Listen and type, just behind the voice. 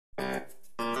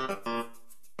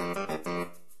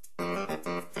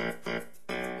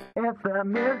the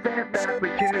music that we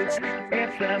choose.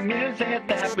 It's the music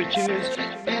that we choose.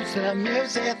 It's the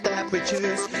music that we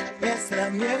choose. It's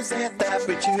the music that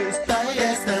we choose.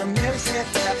 It's the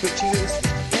music that we choose.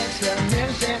 It's the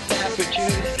music that we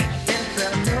choose. It's the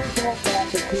music that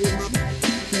we choose.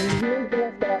 The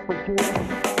music that we choose.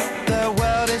 The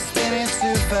world is spinning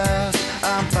too fast.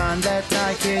 I'm fine that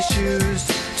Nike shoes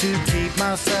to keep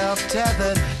myself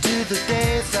tethered to the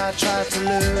days I tried to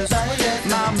lose.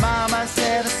 My mama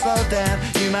said to slow down,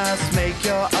 you must make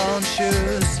your own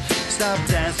shoes. Stop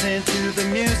dancing to the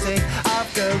music,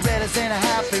 I've got gorillas in a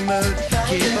happy mood.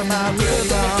 Keep my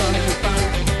groove on.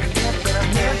 It's the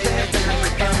music that we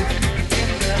choose.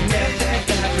 It's the music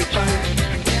that we choose.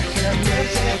 It's the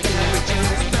music that we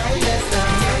choose. It's the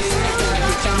music that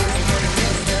we choose. It's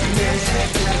the music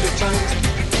that we choose.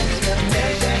 It's the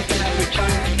music that we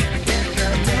choose.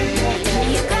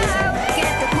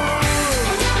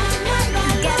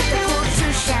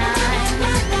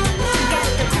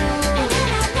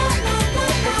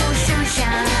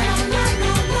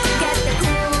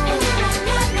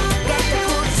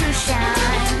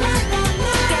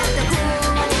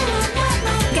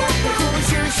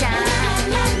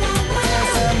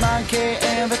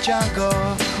 In the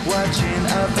jungle, watching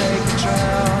a vacant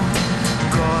trail,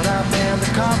 caught up in the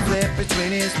conflict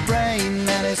between his brain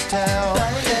and his tail.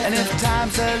 And if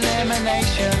time's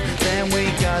elimination, then we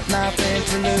got nothing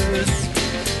to lose.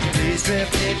 Please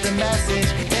repeat the message,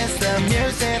 it's the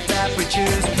music that we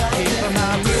choose. Keep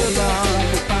my groove on.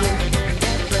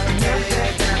 It's the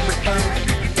music that we choose.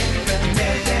 It's the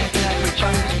music that we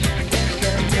choose. It's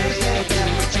the music that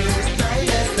we choose. It's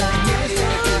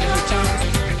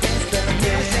the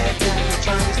music that we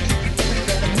choose.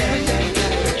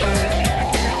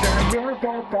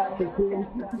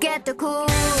 Get the cool,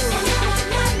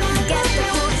 get the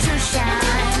cool to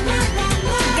shine.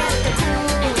 Get the cool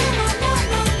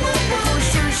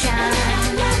to shine.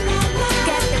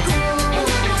 Get the cool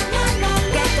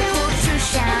to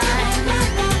shine.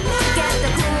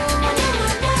 Get the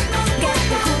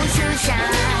cool to shine.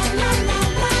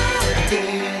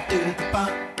 Do the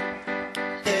bump,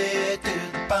 do the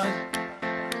bump,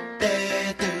 do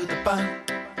the bump,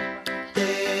 do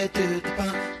the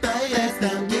bump. It's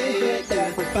the music that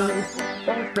we choose.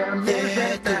 It's the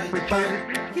music that we choose.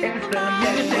 It's the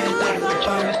music that we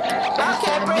choose.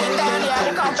 Okay, bring it down,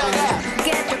 yeah, come back.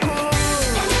 Get the cool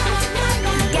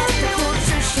to shine. Get the cool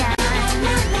to shine.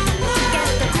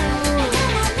 Get the cool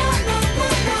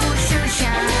to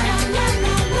shine.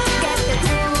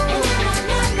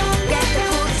 Get the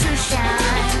cool to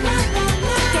shine.